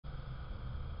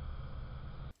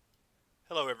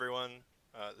Hello everyone,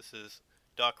 this is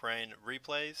Dark Rain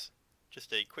Replays,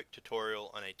 just a quick tutorial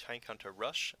on a Tank Hunter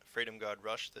rush, Freedom Guard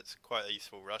rush that's quite a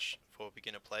useful rush for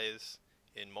beginner players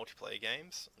in multiplayer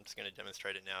games. I'm just going to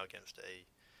demonstrate it now against a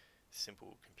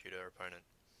simple computer opponent.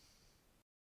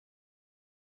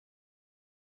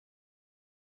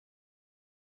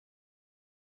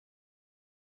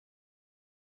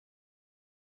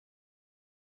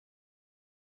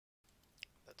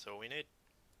 That's all we need.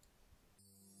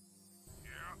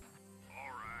 Yeah,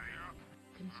 alright. Yeah.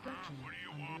 Construction What do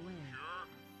you want? underway. Sure.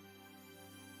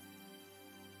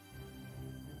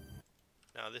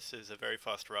 Now this is a very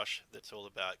fast rush that's all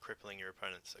about crippling your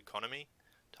opponent's economy,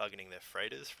 targeting their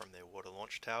freighters from their water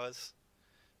launch towers,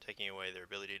 taking away their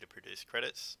ability to produce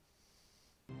credits.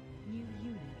 New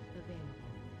units available.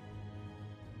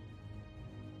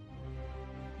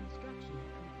 Construction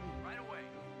complete. Right away.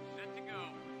 Set to go.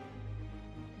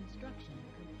 Construction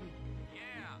complete.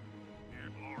 Yeah.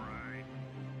 Yeah, alright.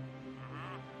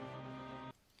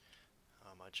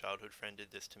 My childhood friend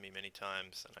did this to me many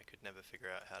times and I could never figure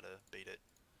out how to beat it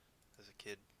as a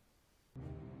kid.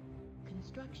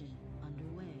 Construction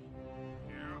underway.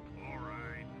 Yeah,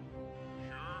 alright.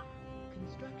 Sure.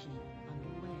 Construction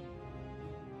underway.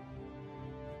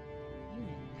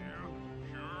 Unit Yeah,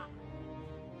 complete. sure.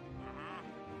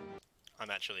 I'm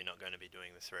actually not going to be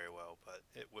doing this very well, but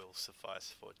it will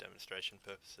suffice for demonstration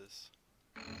purposes.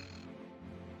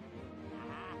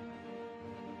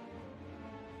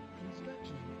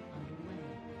 Construction underway.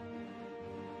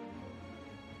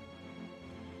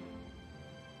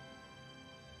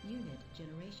 Unit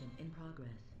generation in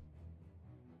progress.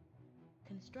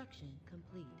 Construction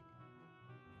complete.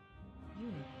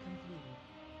 Unit completed.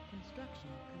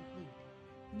 Construction complete.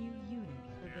 New units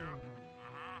available.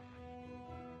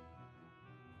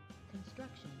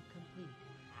 Construction complete.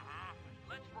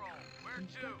 Let's roll. Where to?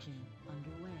 Construction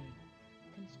underway.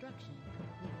 Construction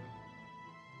complete.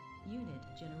 Unit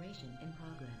generation in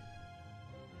progress.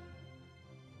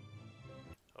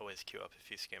 Always queue up a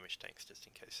few skirmish tanks just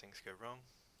in case things go wrong.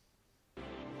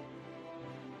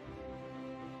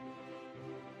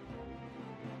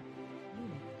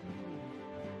 Unit complete.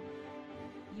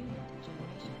 Unit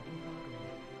generation in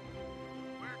progress.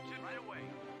 Where to? Right away.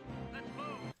 Let's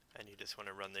move. And you just want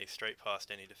to run these straight past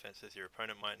any defenses your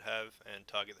opponent might have and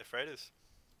target their freighters.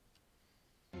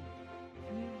 New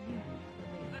units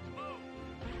available. Let's move.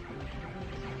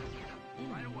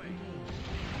 Enemy Right away. engaged.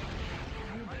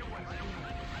 Unit Right away. Right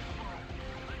away. Let's roll.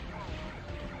 Let's roll.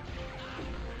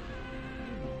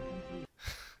 Unit complete.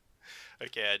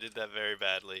 Okay, I did that very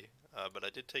badly, but I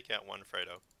did take out one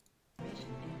freighter. Mission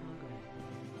in progress.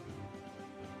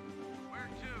 Where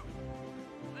to?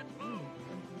 Let's move.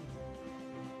 Unit complete.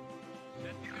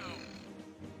 Set to go.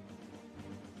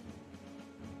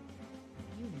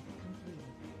 Unit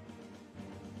completed.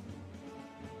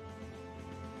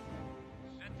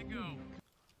 Set to go.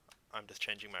 I'm just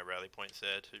changing my rally points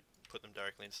there to put them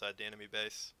directly inside the enemy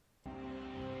base.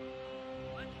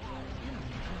 Let's roll.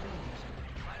 Enemy engaged.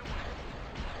 Right away.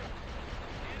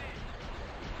 Get in.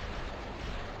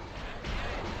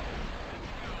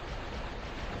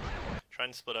 Try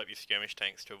and split up your skirmish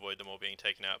tanks to avoid them all being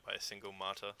taken out by a single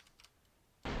martyr.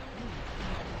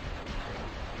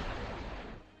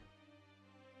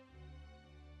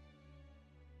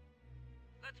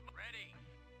 Let's move. Ready.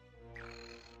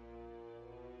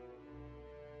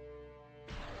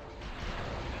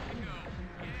 Set to go.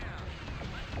 Yeah.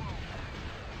 Let's roll.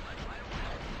 Let's right away.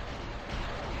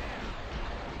 Yeah.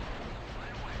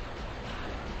 Right away.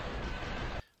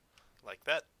 Like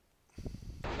that.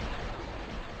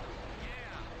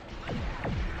 Yeah.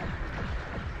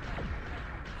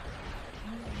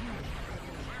 New units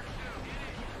available. Where to? Get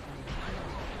in. Let's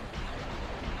roll.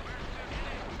 Where to? Get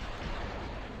in.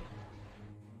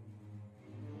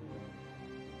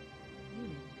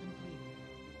 Unit completed.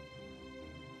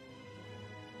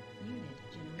 Unit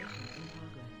generation in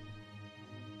progress.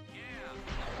 Yeah.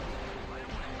 Right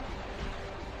away.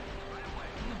 Right away.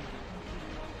 Unit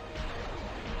complete.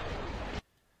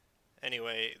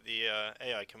 Anyway, the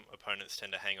AI opponents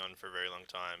tend to hang on for a very long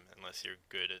time unless you're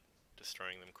good at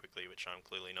destroying them quickly, which I'm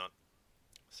clearly not.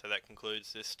 So that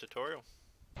concludes this tutorial.